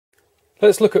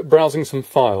Let's look at browsing some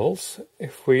files.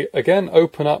 If we again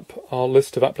open up our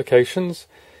list of applications,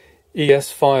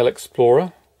 ES File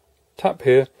Explorer, tap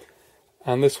here,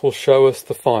 and this will show us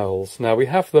the files. Now we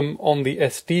have them on the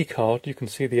SD card. You can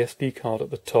see the SD card at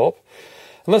the top.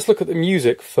 And let's look at the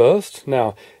music first.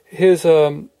 Now here's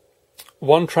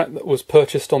one track that was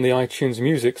purchased on the iTunes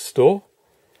Music Store.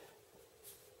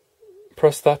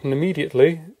 Press that and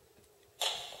immediately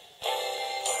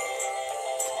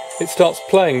it starts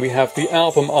playing. We have the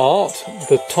album art,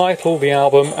 the title, the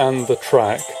album and the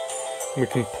track. We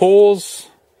can pause,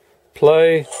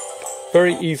 play,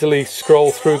 very easily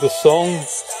scroll through the song.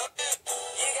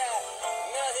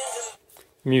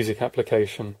 Music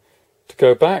application. To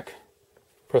go back,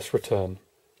 press return.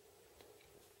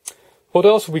 What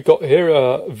else have we got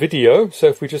here? Video. So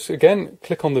if we just again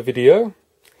click on the video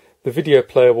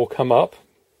player will come up.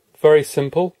 Very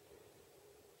simple.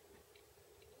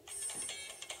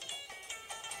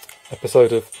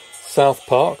 Episode of South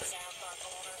Park.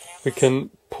 We can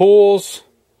pause,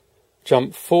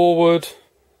 jump forward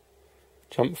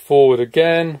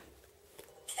again,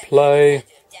 play,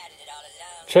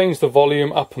 change the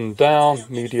volume up and down,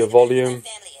 media volume.